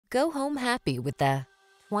Go home happy with the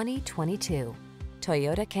 2022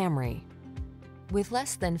 Toyota Camry. With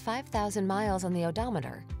less than 5,000 miles on the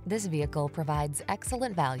odometer, this vehicle provides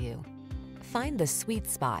excellent value. Find the sweet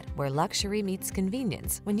spot where luxury meets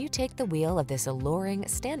convenience when you take the wheel of this alluring,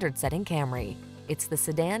 standard-setting Camry. It's the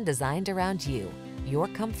sedan designed around you, your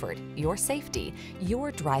comfort, your safety,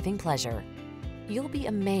 your driving pleasure. You'll be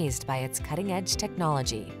amazed by its cutting-edge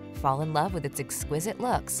technology, fall in love with its exquisite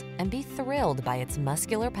looks, and be thrilled by its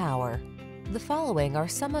muscular power. The following are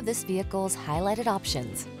some of this vehicle's highlighted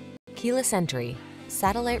options: keyless entry,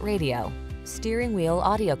 satellite radio, steering wheel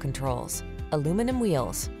audio controls, aluminum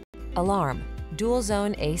wheels, alarm, dual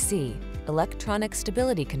zone AC, electronic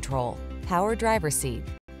stability control, power driver seat,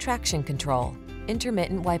 traction control,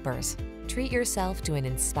 intermittent wipers. Treat yourself to an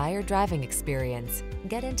inspired driving experience.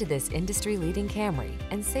 Get into this industry-leading Camry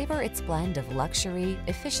and savor its blend of luxury,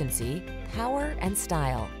 efficiency, power, and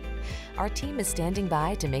style. Our team is standing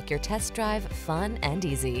by to make your test drive fun and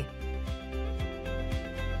easy.